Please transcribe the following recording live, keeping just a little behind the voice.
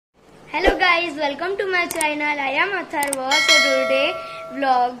Hello guys, welcome to my channel. I am Atharva. So today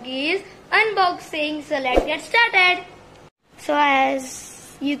vlog is unboxing. So let's get started. So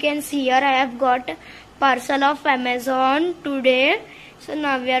as you can see here, I have got parcel of Amazon today. So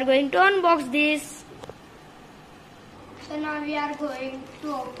now we are going to unbox this. So now we are going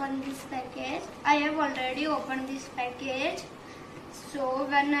to open this package. I have already opened this package. So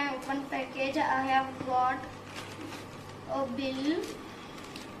when I open package, I have got a bill.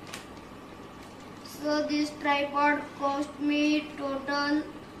 So this tripod cost me total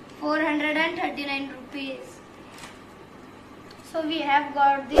 439 rupees. So we have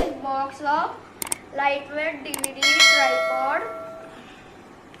got this box of lightweight DVD tripod.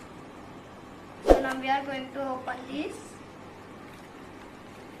 So now we are going to open this.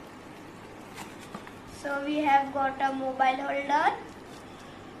 So we have got a mobile holder,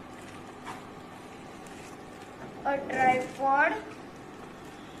 a tripod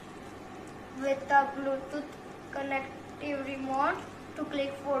with a Bluetooth connective remote to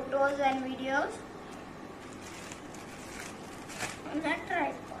click photos and videos on that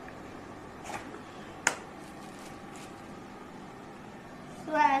tripod.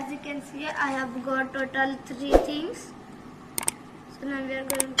 So as you can see, I have got total 3 things. So now we are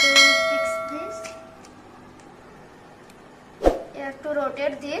going to fix this. You have to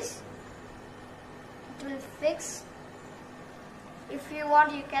rotate this. It will fix. If you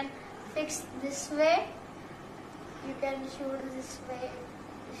want, you can fix this way, you can shoot this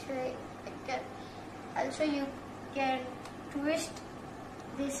way, also you can twist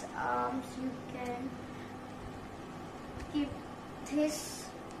these arms, you can keep this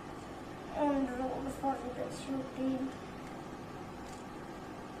on road for the shooting.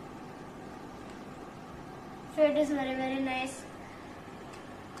 So it is very nice.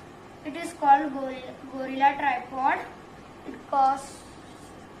 It is called Gorilla Tripod. It costs.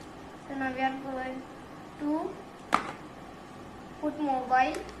 So now we are going to put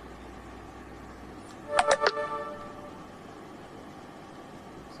mobile.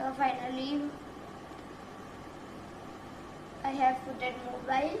 So finally I have put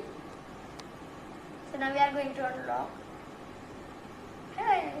mobile. So now we are going to unlock.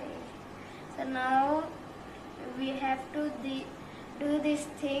 Hey. So now we have to do this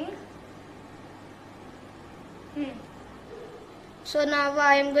thing. So now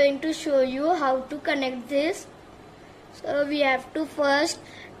I am going to show you how to connect this. So we have to first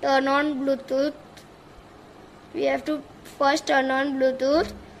turn on Bluetooth. We have to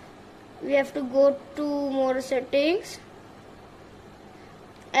go to more settings.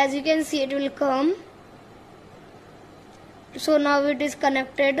 As you can see, it will come. So now it is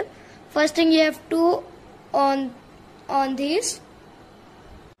connected. First thing you have to on this.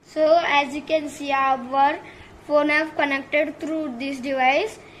 So as you can see, our phone have connected through this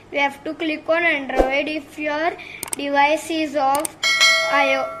device. We have to click on Android. If your device is of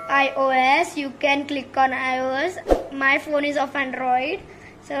iOS, you can click on iOS. My phone is of Android,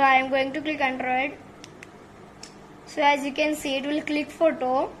 so I am going to click Android. So as you can see, it will click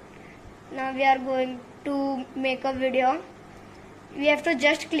photo. Now we are going to make a video. We have to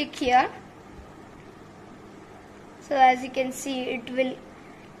just click here. So as you can see, it will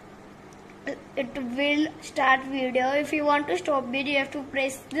start video. If you want to stop video, you have to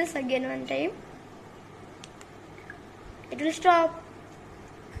press this again one time. It will stop.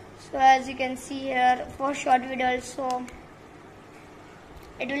 So as you can see here, for short video also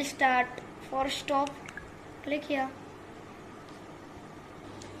it will start. For stop, click here.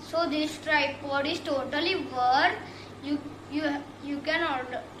 So this tripod is totally worth. You can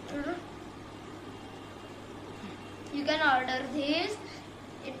order this.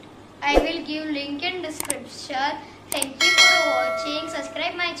 I will give link in description. Thank you for watching.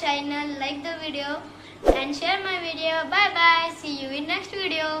 Subscribe my channel, like the video and share my video. Bye bye. See you in next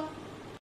video.